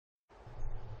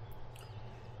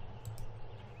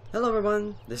Hello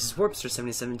everyone, this is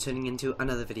Warpster77 tuning into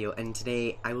another video, and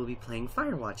today I will be playing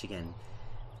Firewatch again.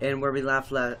 And where we last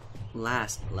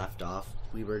left off,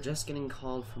 we were just getting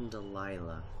called from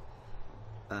Delilah.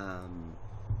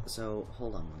 So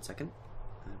hold on one second.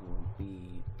 I will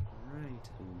be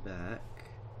right back.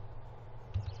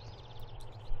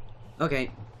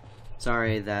 Okay,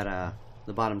 sorry that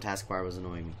the bottom taskbar was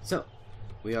annoying me. So,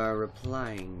 we are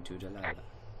replying to Delilah.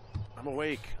 I'm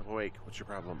awake. What's your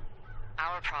problem?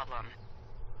 Our problem.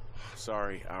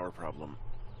 Sorry, our problem.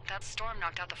 That storm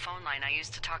knocked out the phone line I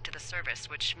used to talk to the service,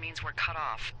 which means we're cut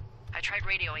off. I tried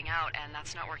radioing out, and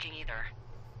that's not working either.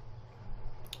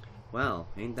 Well,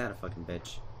 ain't that a fucking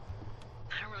bitch.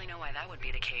 I don't really know why that would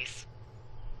be the case.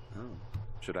 Oh.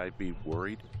 Should I be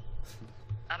worried?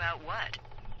 About what?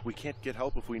 We can't get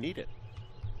help if we need it.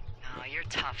 Oh, you're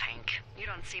tough, Hank. You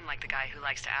don't seem like the guy who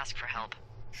likes to ask for help.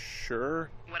 Sure.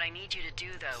 What I need you to do,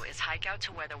 though, is hike out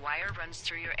to where the wire runs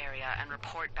through your area and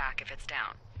report back if it's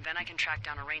down. Then I can track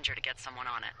down a ranger to get someone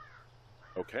on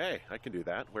it. Okay, I can do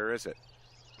that. Where is it?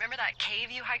 Remember that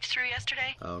cave you hiked through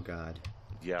yesterday? Oh god.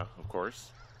 Yeah, of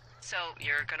course. So,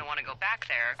 you're gonna want to go back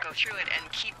there, go through it, and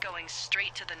keep going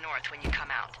straight to the north when you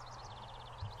come out.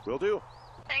 Will do.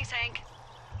 Thanks, Hank.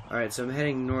 Alright, so I'm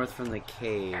heading north from the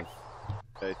cave.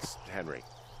 It's Henry.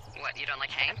 What, you don't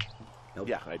like Hank? Nope.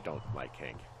 Yeah, I don't like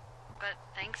Hank. But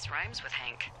thanks rhymes with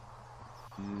Hank.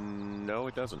 No,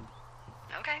 it doesn't.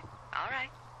 Okay, alright.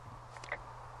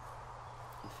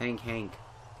 Thank Hank.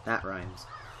 That rhymes.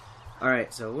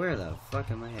 Alright, so where the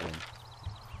fuck am I heading?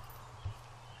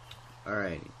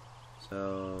 Alrighty.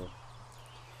 So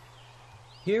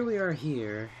here we are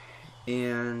here,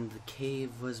 and the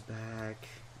cave was back.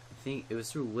 I think it was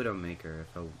through Widowmaker,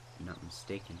 if I'm not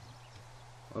mistaken.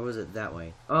 Or was it that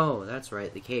way? Oh, that's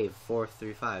right, the cave,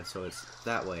 435, so it's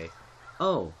that way.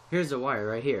 Oh, here's the wire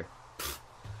right here.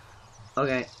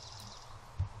 Okay.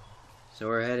 So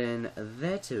we're heading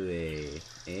that way,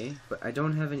 eh? But I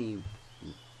don't have any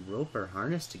rope or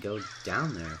harness to go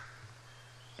down there.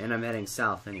 And I'm heading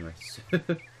south anyway.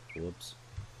 Whoops.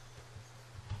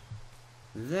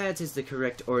 That is the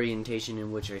correct orientation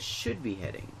in which I should be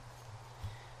heading.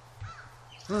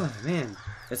 Oh, man.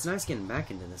 It's nice getting back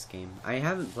into this game. I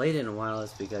haven't played it in a while.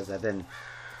 It's because I've been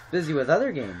busy with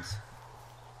other games.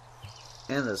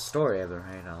 And the story I've been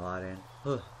writing a lot in.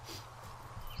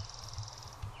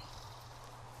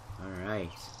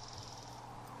 Alright.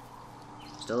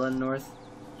 Still in north.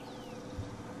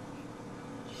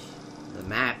 The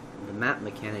map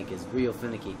mechanic is real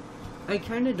finicky. I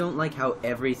kind of don't like how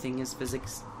everything is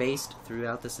physics-based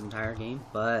throughout this entire game,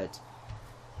 but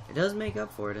it does make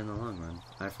up for it in the long run.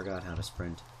 I forgot how to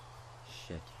sprint.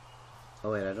 Shit.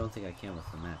 Oh wait, I don't think I can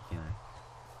with the map, can I?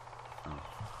 Oh.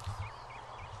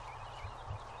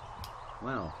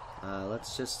 Well,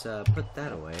 let's just put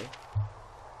that away.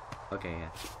 Okay, yeah.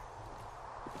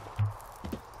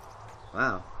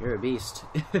 Wow, you're a beast.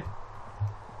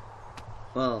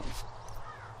 Well,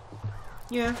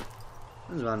 yeah,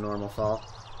 that's about a normal fall.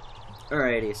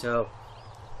 Alrighty, so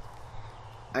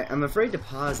I'm afraid to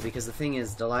pause because the thing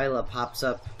is, Delilah pops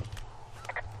up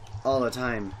all the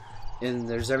time, and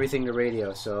there's everything to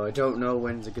radio, so I don't know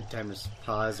when's a good time to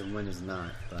pause and when is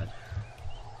not, but...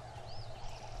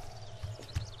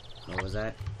 What was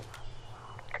that?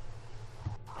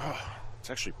 Oh, it's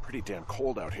actually pretty damn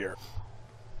cold out here.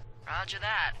 Roger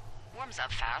that. Warms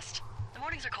up fast. The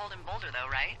mornings are cold in Boulder, though,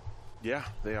 right? Yeah,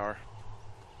 they are.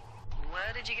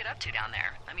 What did you get up to down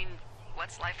there? I mean,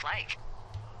 what's life like?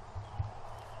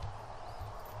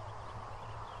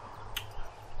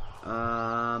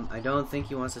 I don't think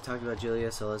he wants to talk about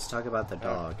Julia, so let's talk about the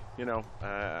dog. You know,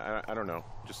 I don't know.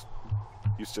 Just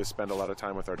used to spend a lot of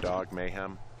time with our dog,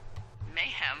 Mayhem.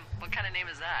 Mayhem? What kind of name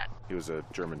is that? He was a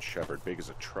German Shepherd, big as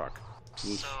a truck.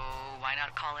 So, why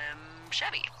not call him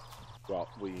Chevy? Well,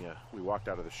 we walked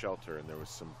out of the shelter and there was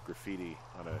some graffiti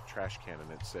on a trash can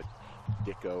and it said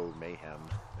Dicko Mayhem,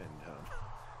 and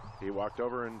he walked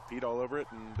over and peed all over it,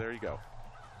 and there you go.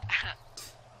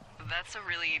 That's a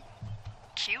really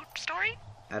cute story?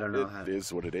 I don't know how... It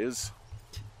is what it is.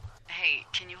 Hey,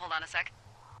 can you hold on a sec?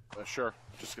 Sure.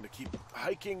 Just gonna keep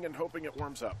hiking and hoping it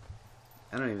warms up.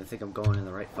 I don't even think I'm going in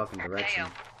the right fucking direction.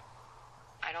 Heyo.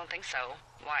 I don't think so.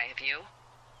 Why, have you?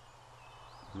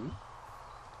 Hmm?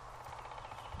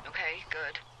 Okay,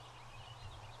 good.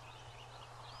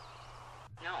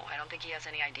 No, I don't think he has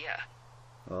any idea.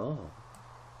 Oh.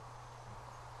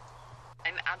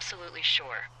 I'm absolutely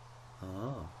sure.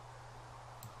 Oh.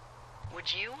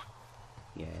 Would you?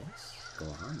 Yes, go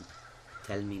on.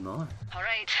 Tell me more.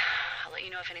 Alright, I'll let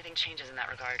you know if anything changes in that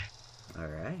regard.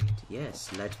 Alright,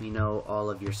 yes, let me know all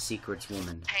of your secrets,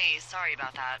 woman. Hey, sorry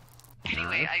about that.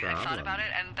 Anyway, Not a I thought problem. about it,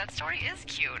 and that story is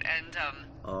cute. And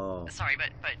Oh. sorry,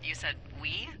 but you said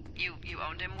we? You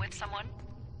owned him with someone?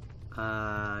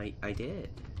 I did.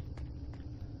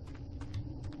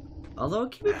 Although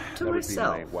keep it to That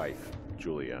myself. would be my wife,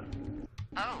 Julia.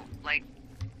 Oh, like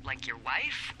your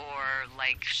wife, or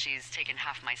like she's taken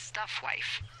half my stuff,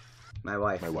 wife? My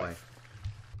wife. My wife.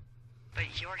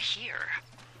 But you're here.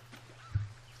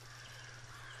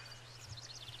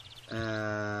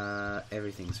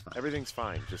 Everything's fine. Everything's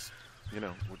fine. Just,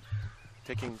 we're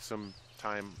taking some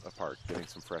time apart, getting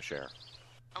some fresh air.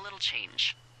 A little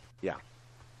change. Yeah,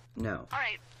 No. All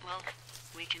right. Well,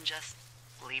 we can just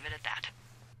leave it at that.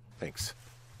 thanks.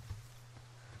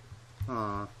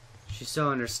 Aw. She's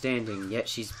so understanding, yet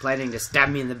she's planning to stab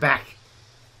me in the back.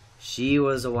 She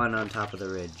was the one on top of the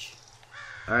ridge.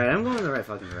 Alright, I'm going in the right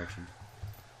fucking direction.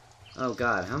 Oh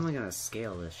god, how am I gonna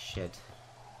scale this shit?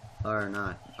 Or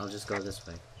not. I'll just go this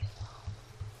way.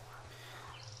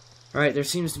 Alright, there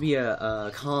seems to be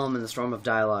a calm in the storm of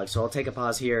dialogue, so I'll take a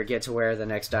pause here, get to where the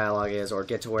next dialogue is, or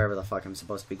get to wherever the fuck I'm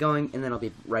supposed to be going, and then I'll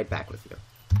be right back with you.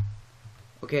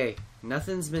 Okay,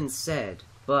 nothing's been said,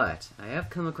 but I have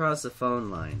come across the phone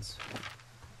lines.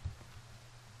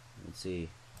 Let's see.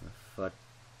 Fuck.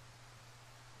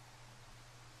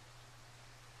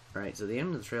 Alright, so the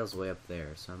end of the trail's way up there,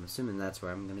 so I'm assuming that's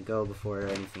where I'm gonna go before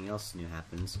anything else new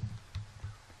happens.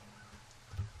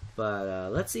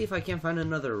 But, let's see if I can't find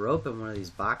another rope in one of these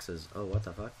boxes. Oh, what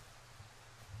the fuck?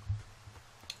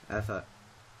 I thought...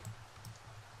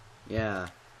 Yeah.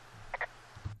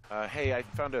 Hey, I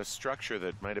found a structure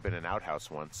that might have been an outhouse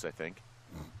once, I think.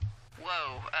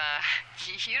 Whoa.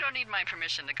 You don't need my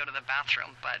permission to go to the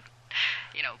bathroom, but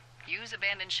use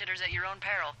abandoned shitters at your own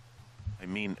peril. I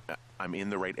mean, I'm in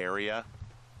the right area.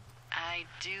 I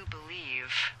do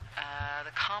believe.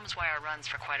 The comms wire runs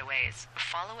for quite a ways.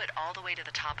 Follow it all the way to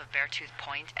the top of Beartooth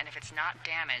Point, and if it's not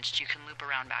damaged, you can loop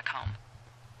around back home.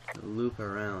 Loop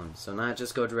around. So not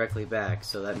just go directly back.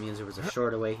 So that means there was a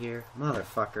shorter way here.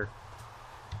 Motherfucker.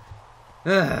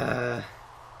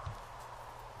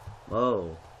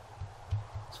 Whoa.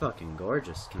 It's fucking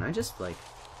gorgeous. Can I just,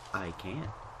 I can't.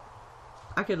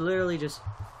 I could literally just...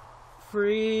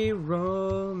 Free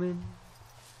roaming.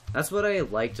 That's what I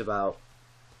liked about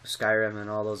Skyrim and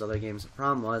all those other games. The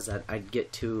problem was that I'd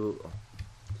get too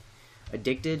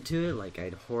addicted to it. Like,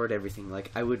 I'd hoard everything.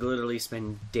 Like, I would literally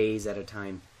spend days at a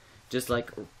time just,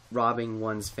 robbing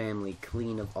one's family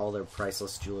clean of all their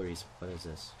priceless jewelries. What is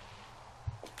this?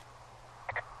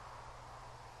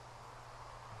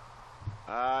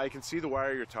 I can see the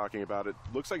wire you're talking about. It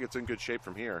looks like it's in good shape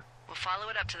from here. We'll follow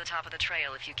it up to the top of the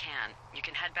trail if you can. You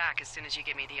can head back as soon as you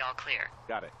give me the all clear.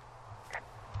 Got it.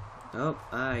 Oh,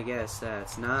 I guess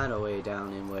that's not a way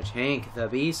down in which Hank the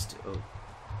Beast... Oh.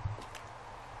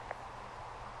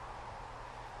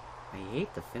 I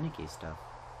hate the finicky stuff.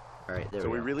 Alright, there So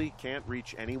we we go. really can't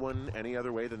reach anyone any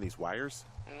other way than these wires?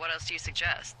 What else do you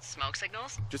suggest? Smoke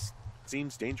signals? Just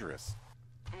seems dangerous.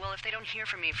 Well, if they don't hear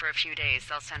from me for a few days,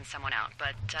 they'll send someone out,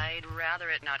 but I'd rather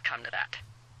it not come to that.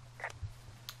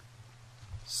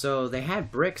 So, they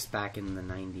had bricks back in the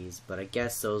 90s, but I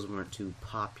guess those weren't too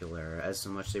popular as so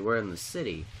much they were in the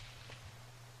city.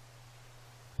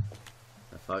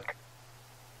 The fuck?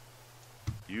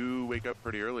 You wake up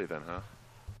pretty early then, huh?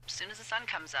 As soon as the sun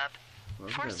comes up. What The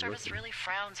was Forest I Service looking? really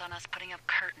frowns on us putting up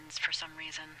curtains for some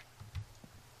reason.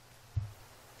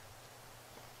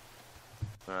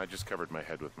 I just covered my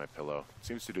head with my pillow.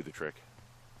 Seems to do the trick.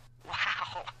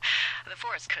 Wow. The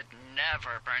forest could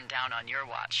never burn down on your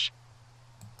watch.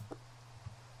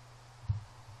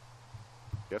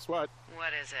 Guess what?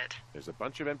 What is it? There's a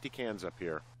bunch of empty cans up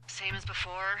here. Same as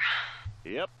before?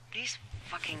 Yep. These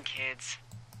fucking kids.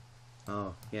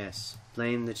 Oh, yes.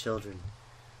 Blame the children.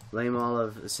 Blame all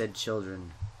of the said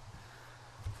children.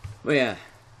 Well, yeah.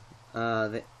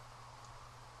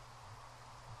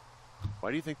 Why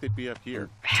do you think they'd be up here?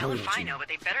 Hell if I know, but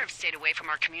they better have stayed away from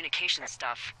our communication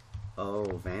stuff. Oh,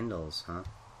 vandals, huh?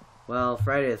 Well,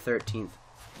 Friday the 13th.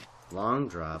 Long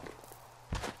drop.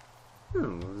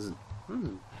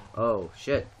 Oh,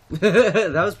 shit.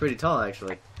 That was pretty tall,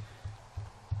 actually.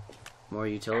 More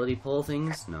utility pole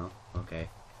things? No. Okay.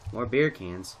 More beer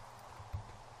cans.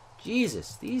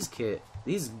 Jesus, these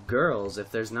girls, if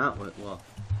there's not, well...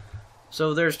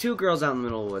 So there's two girls out in the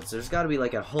middle of the woods. There's got to be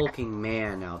like a hulking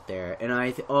man out there. And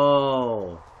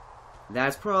oh,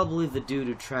 that's probably the dude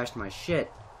who trashed my shit.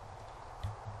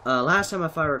 Last time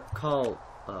if I recall...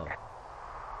 Oh.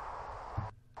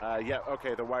 Yeah,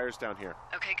 okay, the wire's down here.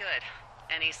 Okay, good.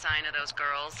 Any sign of those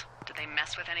girls? Did they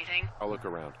mess with anything? I'll look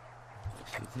around.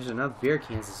 There's enough beer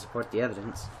cans to support the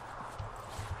evidence.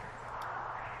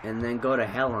 and then go to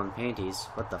hell on panties.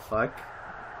 What the fuck?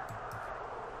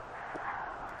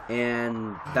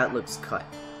 And that looks cut.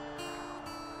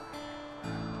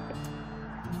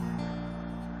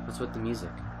 What's with the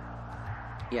music?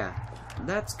 Yeah,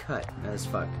 that's cut as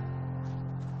fuck.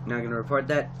 Not gonna report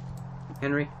that?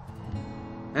 Henry?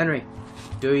 Henry,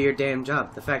 do your damn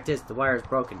job. The fact is, the wire's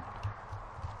broken.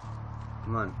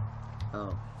 Come on.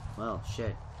 Oh, well,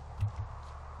 shit.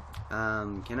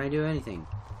 Can I do anything?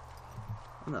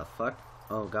 What the fuck?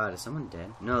 Oh god, is someone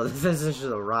dead? No, this is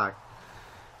just a rock.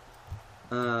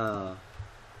 Well,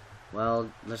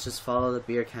 let's just follow the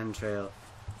beer can trail.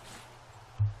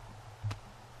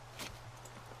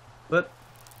 Whoop.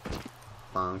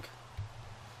 Bonk.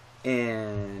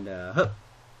 And, hup.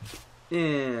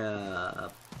 Yeah,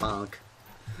 bonk.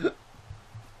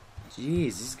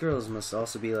 Jeez, these girls must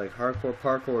also be like hardcore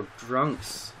parkour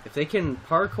drunks. If they can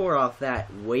parkour off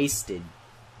that wasted,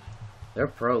 they're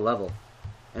pro level.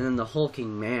 And then the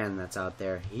hulking man that's out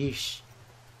there, yeesh.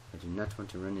 I do not want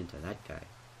to run into that guy.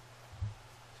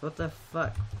 So what the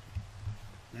fuck?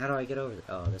 How do I get over there?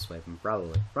 Oh, this way.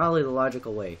 Probably the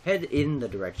logical way. Head in the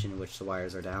direction in which the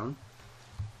wires are down.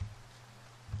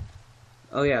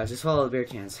 Oh yeah, just follow the beer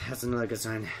cans. That's another good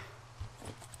sign.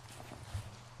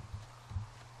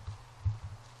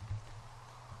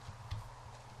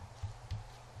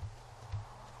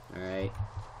 Alright.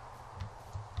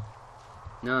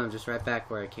 No, I'm just right back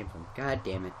where I came from. God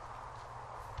damn it.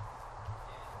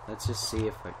 Let's just see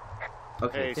if I...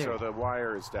 Okay, hey, there. so the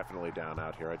wire is definitely down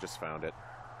out here. I just found it.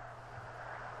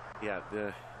 Yeah,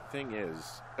 the thing is,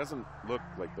 it doesn't look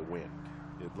like the wind.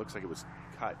 It looks like it was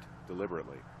cut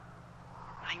deliberately.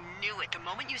 I knew it the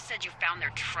moment you said you found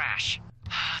their trash.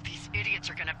 These idiots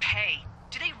are gonna pay.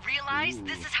 Do they realize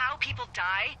this is how people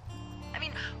die? I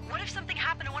mean, what if something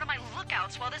happened to one of my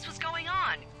lookouts while this was going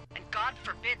on? And God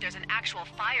forbid there's an actual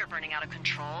fire burning out of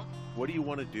control. What do you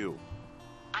want to do?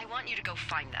 I want you to go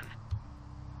find them.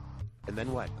 And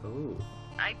then what? Ooh.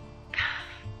 I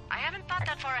haven't thought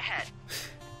that far ahead.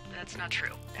 That's not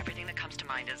true. Everything that comes to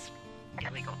mind is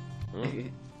illegal.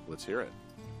 Let's hear it.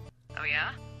 Oh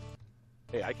yeah?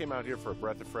 Hey, I came out here for a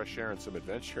breath of fresh air and some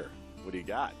adventure. What do you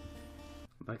got?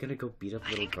 Am I gonna go beat up I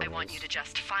little think girls? I want you to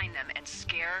just find them and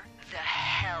scare the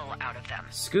hell out of them.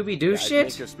 Scooby-Doo I'd shit?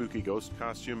 make a spooky ghost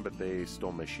costume, but they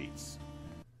stole my sheets.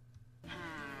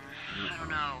 I don't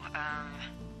know.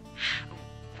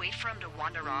 Wait for them to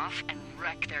wander off and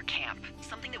wreck their camp.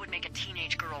 Something that would make a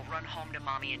teenage girl run home to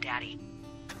mommy and daddy.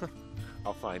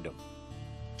 I'll find them.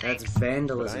 That's Thanks.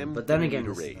 vandalism. But then again, to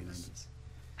this is raise. the 90s.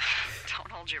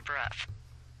 Don't hold your breath.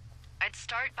 I'd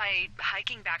start by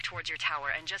hiking back towards your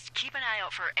tower and just keep an eye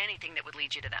out for anything that would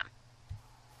lead you to them.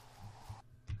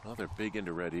 Well, they're big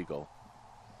into Red Eagle.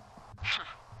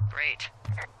 Great.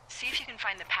 See if you can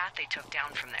find the path they took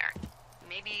down from there.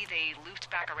 Maybe they looped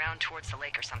back around towards the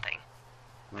lake or something.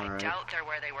 I Alright. doubt they're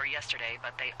where they were yesterday,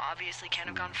 but they obviously can't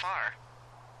have gone far.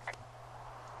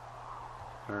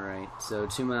 Alright, so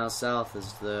 2 miles south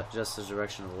is just the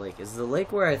direction of the lake. Is the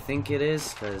lake where I think it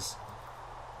is? Because...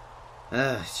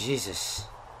 Jesus.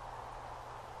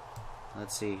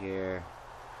 Let's see here.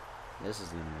 This is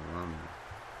gonna be a long one.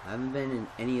 I haven't been in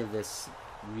any of this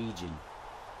region.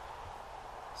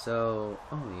 So...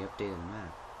 Oh, he updated the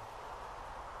map.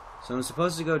 So I'm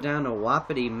supposed to go down to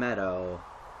Wapiti Meadow,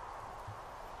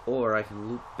 or I can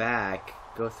loop back,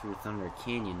 go through Thunder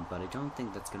Canyon, but I don't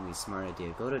think that's going to be a smart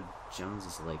idea. Go to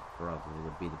Jones's Lake probably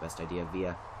would be the best idea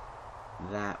via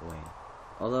that way.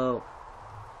 Although,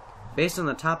 based on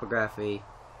the topography,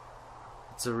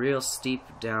 it's a real steep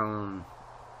down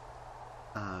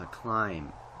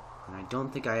climb, and I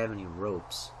don't think I have any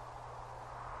ropes.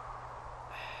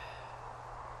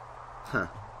 Huh.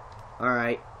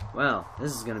 Alright, well,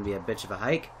 this is gonna be a bitch of a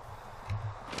hike.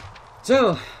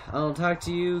 So, I'll talk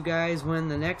to you guys when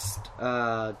the next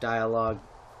dialogue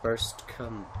burst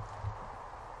come.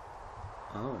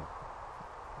 Oh.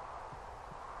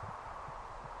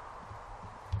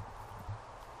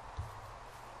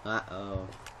 Uh-oh.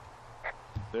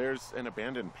 There's an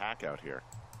abandoned pack out here.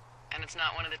 And it's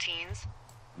not one of the teens?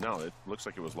 No, it looks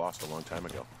like it was lost a long time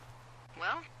ago.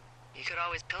 Well, you could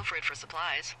always pilfer it for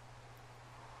supplies.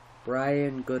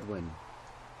 Brian Goodwin.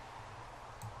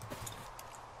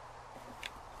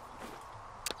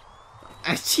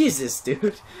 Jesus,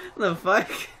 dude. What the fuck?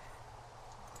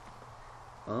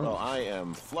 Oh. Well, I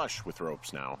am flush with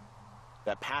ropes now.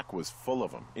 That pack was full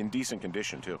of them, in decent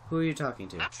condition, too. Who are you talking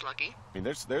to? That's lucky. I mean,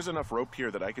 there's enough rope here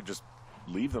that I could just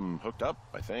leave them hooked up,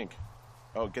 I think.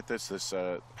 Oh, get this. This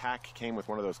pack came with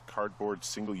one of those cardboard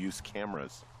single-use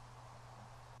cameras.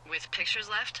 With pictures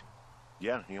left?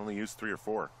 Yeah, he only used 3 or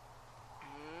 4.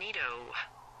 Neato.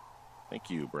 Thank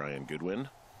you, Brian Goodwin.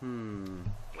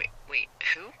 Wait,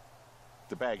 who?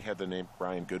 The bag had the name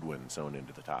Brian Goodwin sewn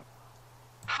into the top.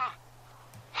 Huh.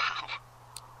 Wow.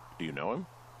 Do you know him?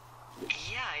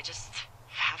 Yeah, I just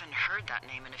haven't heard that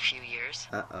name in a few years.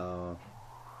 Uh-oh.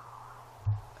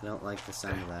 I don't like the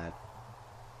sound of that.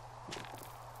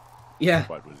 Yeah.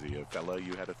 What, was he a fella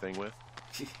you had a thing with?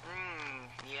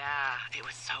 Yeah, it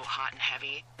was so hot and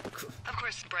heavy. Of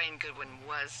course, Brian Goodwin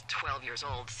was 12 years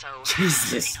old, so...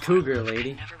 Jesus, cougar lady.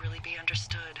 Could never really be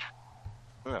understood.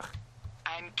 Ugh.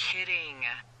 I'm kidding.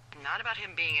 Not about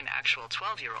him being an actual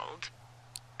 12-year-old.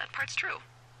 That part's true.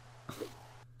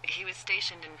 He was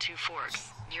stationed in Two Forks,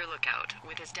 your lookout,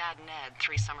 with his dad Ned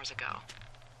 3 summers ago.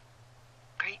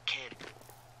 Great kid.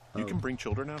 You can bring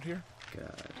children out here?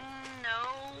 God.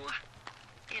 No.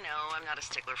 You know, I'm not a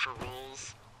stickler for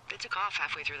rules. They took off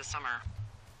halfway through the summer.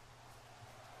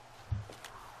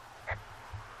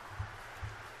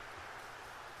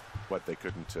 What, they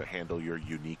couldn't handle your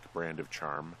unique brand of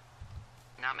charm?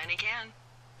 Not many can.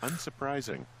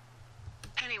 Unsurprising.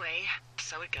 Anyway,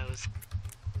 so it goes.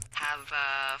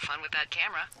 Have fun with that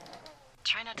camera.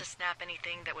 Try not to snap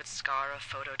anything that would scar a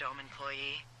Photodome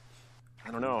employee.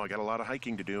 I don't know, I got a lot of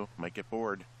hiking to do. Might get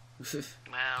bored. Well,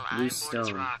 I'm bored Loose as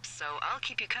stone. rocks, so I'll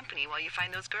keep you company while you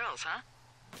find those girls, huh?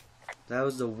 That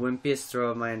was the wimpiest throw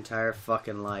of my entire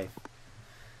fucking life.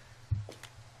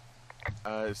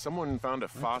 Someone found a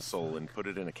fossil and put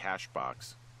it in a cache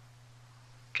box.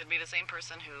 Could be the same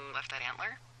person who left that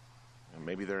antler.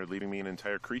 Maybe they're leaving me an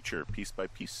entire creature, piece by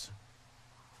piece.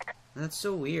 That's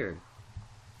so weird.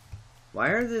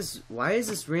 Why is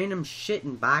this random shit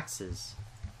in boxes?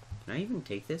 Can I even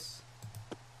take this?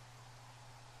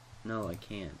 No, I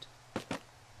can't.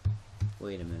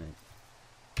 Wait a minute.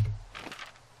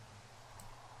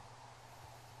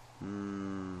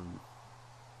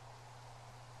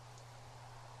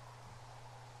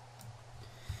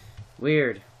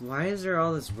 Weird. Why is there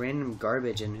all this random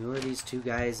garbage, and who are these two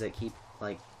guys that keep,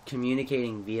 like,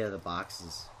 communicating via the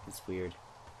boxes? It's weird.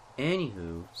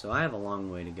 Anywho, so I have a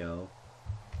long way to go.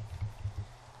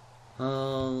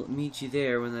 I'll meet you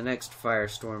there when the next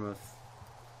firestorm of...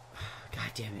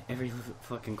 God damn it, every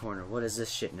fucking corner. What is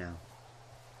this shit now?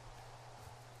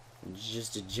 It's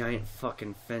just a giant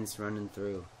fucking fence running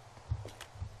through.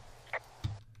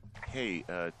 Hey,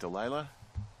 Delilah?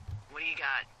 What do you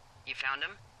got? You found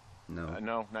him? No.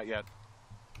 No, not yet.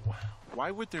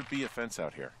 Why would there be a fence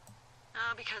out here?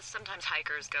 Because sometimes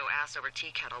hikers go ass over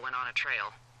tea kettle when on a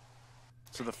trail.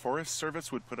 So the Forest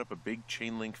Service would put up a big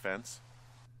chain link fence?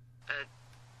 A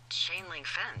chain link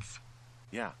fence?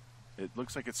 Yeah. It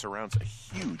looks like it surrounds a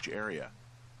huge area.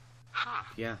 Huh.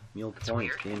 Yeah, Mule That's Point.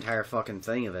 weird. The entire fucking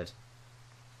thing of it.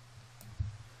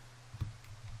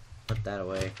 Put that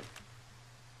away.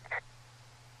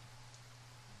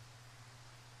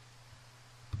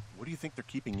 What do you think they're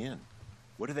keeping in?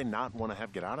 What do they not want to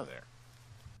have get out of there?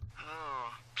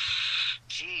 Oh.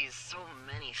 Geez, so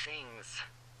many things.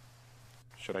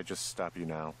 Should I just stop you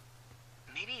now?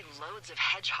 Maybe loads of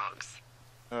hedgehogs.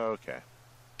 Okay.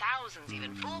 Thousands,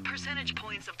 even full percentage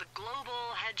points of the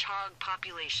global hedgehog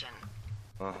population.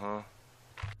 Uh-huh.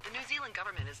 The New Zealand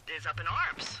government is up in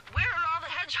arms. Where are all the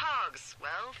hedgehogs?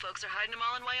 Well, folks are hiding them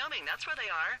all in Wyoming. That's where they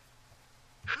are.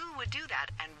 Who would do that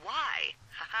and why?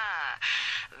 Haha.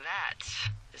 That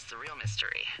is the real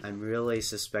mystery. I'm really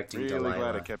suspecting Really Delilah.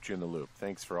 glad I kept you in the loop.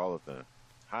 Thanks for all of the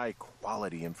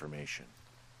high-quality information.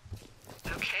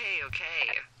 Okay.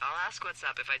 I'll ask what's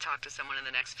up if I talk to someone in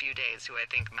the next few days who I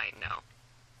think might know.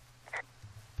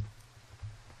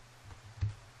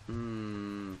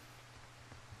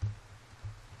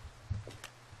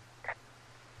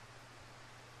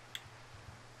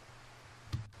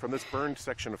 From this burned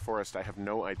section of forest, I have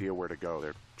no idea where to go.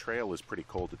 Their trail is pretty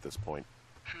cold at this point.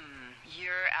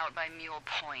 You're out by Mule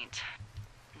Point.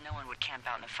 No one would camp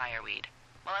out in the fireweed.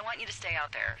 Well, I want you to stay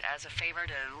out there as a favor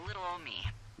to little old me.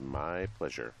 My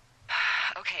pleasure.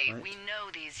 Okay, What? we know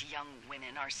these young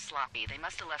women are sloppy. They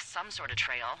must have left some sort of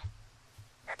trail.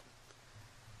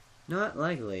 Not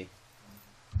likely.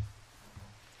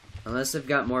 Unless they've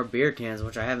got more beer cans,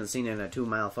 which I haven't seen in a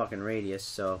 2-mile fucking radius,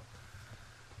 so...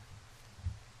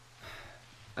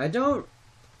 I don't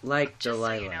like Just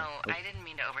Delilah. so you know, I didn't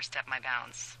mean to overstep my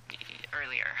bounds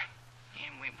earlier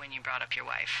when you brought up your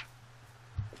wife.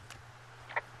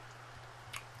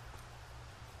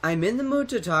 I'm in the mood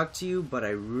to talk to you, but I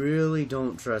really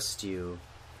don't trust you.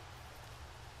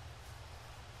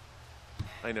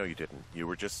 I know you didn't. You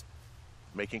were just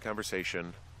making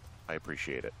conversation. I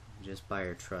appreciate it. Just buy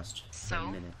her trust for a So,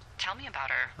 minute. tell me about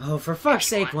her. Oh, for fuck's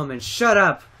sake, Anyone? woman, shut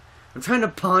up! I'm trying to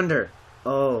ponder.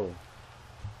 Oh.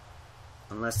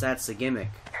 Unless that's the gimmick.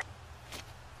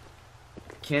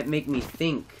 Can't make me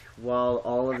think while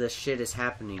all of this shit is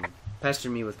happening. Pester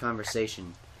me with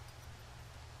conversation.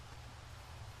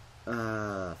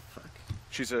 Fuck.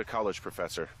 She's a college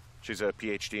professor. She's a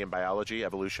PhD in biology,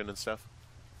 evolution, and stuff.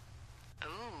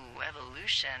 Ooh,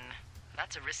 evolution.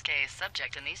 That's a risque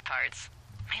subject in these parts.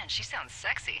 Man, she sounds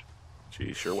sexy.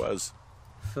 She sure was.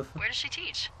 Where does she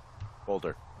teach?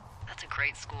 Boulder. That's a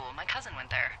great school. My cousin went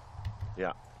there.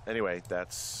 Yeah. Anyway,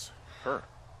 that's her.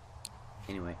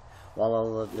 Anyway, while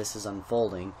all of this is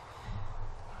unfolding,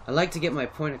 I'd like to get my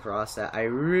point across that I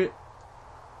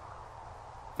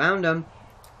found him.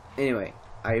 Anyway,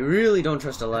 I really don't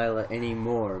trust Delilah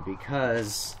anymore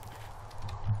because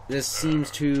this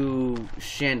seems too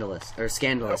scandalous.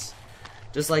 Nope.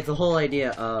 Just like the whole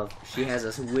idea of she has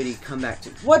this witty comeback to.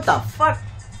 What the fuck?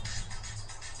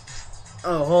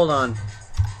 Oh, hold on.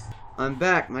 I'm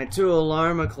back. My 2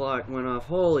 alarm clock went off.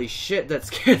 Holy shit, that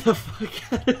scared the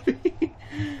fuck out of me.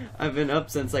 I've been up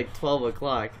since like 12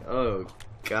 o'clock. Oh,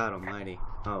 God almighty.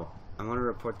 Oh, I want to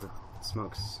report the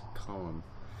smokes column.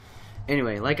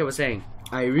 Anyway, like I was saying,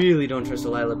 I really don't trust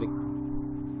Delilah.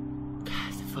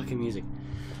 God, the fucking music.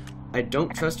 I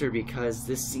don't trust her because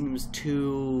this seems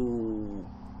too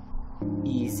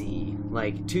easy,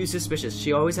 like too suspicious.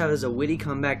 She always has a witty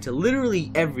comeback to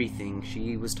literally everything.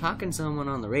 She was talking to someone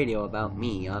on the radio about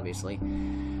me, obviously.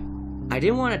 I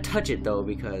didn't want to touch it though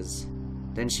because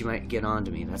then she might get on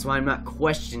to me. That's why I'm not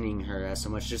questioning her as so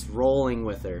much, just rolling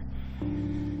with her.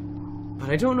 But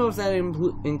I don't know if that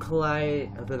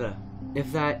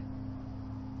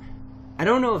I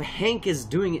don't know if Hank is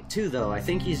doing it too though. I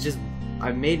think he's just,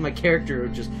 I made my character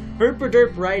just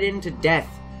herp-a-derp right into death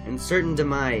and certain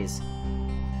demise.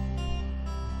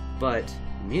 But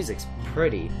the music's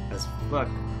pretty as fuck.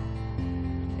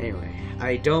 Anyway,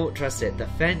 I don't trust it. The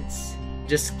fence,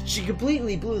 she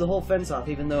completely blew the whole fence off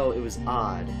even though it was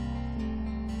odd.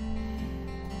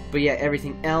 But yeah,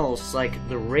 everything else, like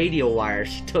the radio wire,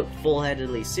 she took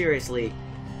full-headedly seriously.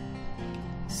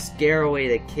 Scare away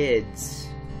the kids.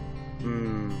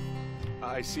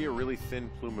 I see a really thin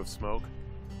plume of smoke.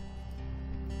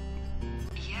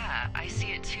 Yeah, I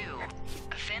see it too.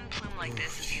 A thin plume like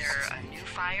this is either a new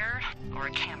fire or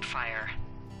a campfire.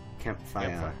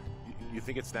 Campfire. You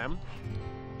think it's them?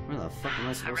 Where the fuck am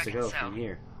I supposed to go from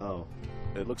here? Oh.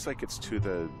 It looks like it's to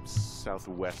the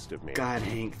southwest of me. God,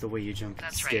 Hank, the way you jump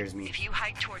scares me. If you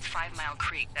hike towards 5 Mile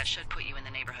Creek, that should put you in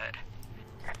the neighborhood.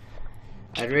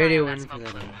 I'd radio in for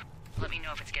that. Let me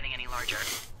know if it's getting any larger.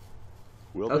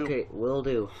 Will do. Okay, will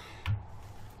do.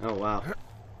 Oh, wow.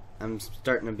 I'm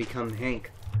starting to become Hank.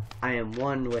 I am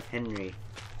one with Henry.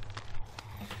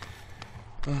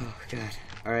 Oh, God.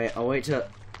 Alright, I'll wait to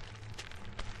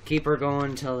keep her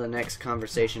going until the next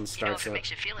conversation starts. If it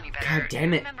makes you feel any better, God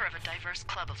damn it. I'm a member of a diverse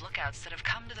club of lookouts that have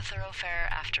come to the thoroughfare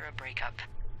after a breakup.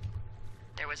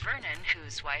 There was Vernon,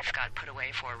 whose wife got put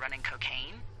away for running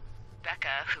cocaine.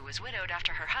 Becca, who was widowed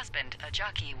after her husband, a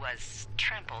jockey, was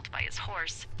trampled by his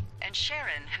horse. And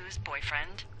Sharon, whose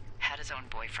boyfriend had his own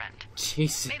boyfriend.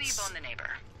 Jesus. Maybe you boned the neighbor.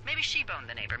 Maybe she boned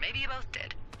the neighbor. Maybe you both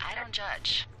did. I don't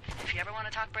judge. If you ever want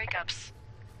to talk breakups,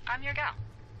 I'm your gal.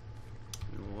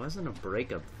 It wasn't a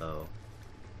breakup, though.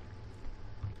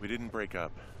 We didn't break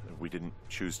up. We didn't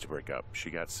choose to break up.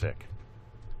 She got sick.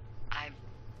 I'm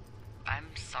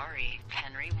sorry,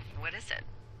 Henry. What is it?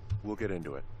 We'll get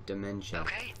into it. Dementia.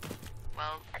 Okay.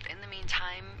 Well, in the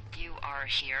meantime, you are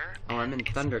here. Oh, I'm in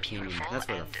it's Thunder Canyon. beautiful, That's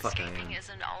where the and fuck I am. escaping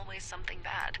isn't always something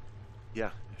bad.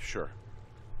 Yeah, sure.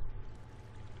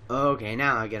 Okay,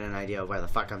 now I get an idea of where the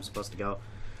fuck I'm supposed to go.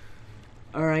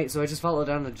 Alright, so I just followed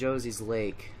down to Josie's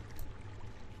Lake.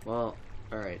 Well,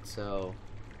 alright, so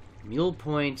Mule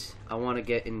Point, I want to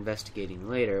get investigating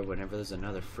later whenever there's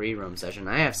another free roam session.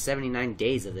 I have 79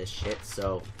 days of this shit,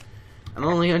 so I'm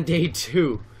only on day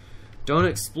 2. Don't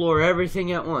explore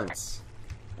everything at once,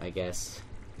 I guess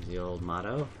is the old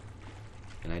motto.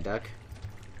 Can I duck?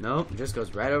 Nope, it just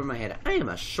goes right over my head. I am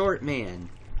a short man.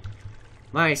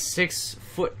 My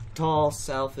 6-foot-tall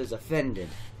self is offended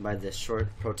by this short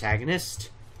protagonist.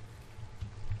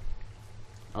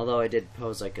 Although I did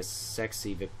pose like a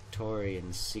sexy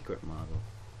Victorian secret model.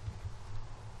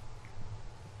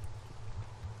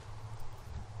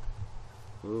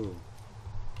 Ooh.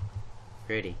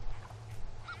 Pretty.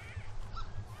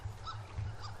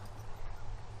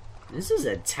 This is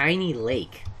a tiny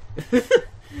lake.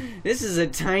 This is a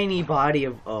tiny body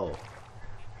of... Oh.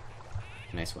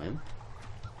 Can I swim?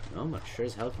 No, but sure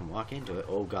as hell can walk into it.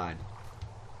 Oh, God.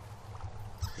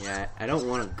 Yeah, I don't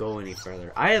want to go any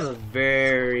further. I have a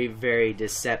very, very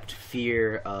decept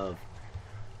fear of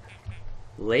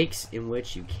lakes in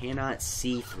which you cannot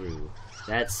see through.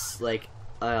 That's like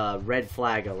a red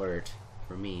flag alert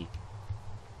for me.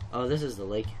 Oh, this is the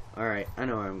lake. Alright, I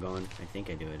know where I'm going. I think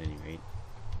I do at any rate.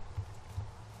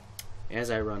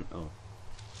 As I run... Oh.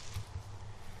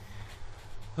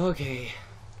 Okay.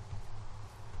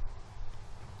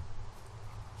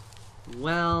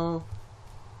 Well...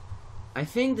 I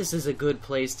think this is a good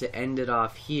place to end it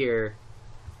off here.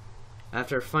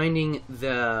 After finding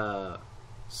the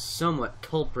somewhat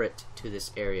culprit to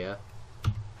this area.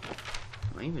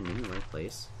 Am I even in the right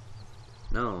place?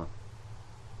 No.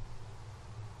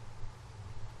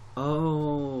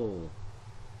 Oh.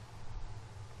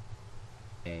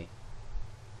 Okay.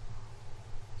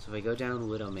 So if I go down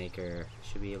Widowmaker, I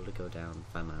should be able to go down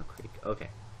 5 Mile Creek. Okay.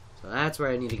 So that's where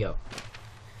I need to go.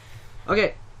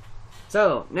 Okay.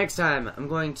 So, next time, I'm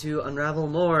going to unravel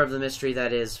more of the mystery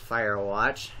that is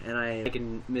Firewatch, and I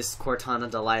can Miss Cortana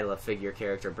Delilah figure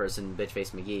character person,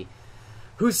 Bitchface McGee,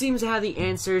 who seems to have the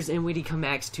answers and witty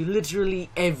comebacks to literally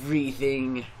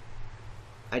everything.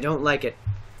 I don't like it.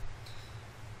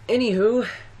 Anywho,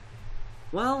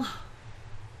 well,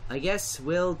 I guess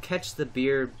we'll catch the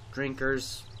beer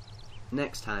drinkers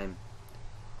next time.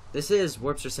 This is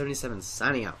Warpster77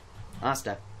 signing out.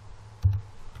 Hasta.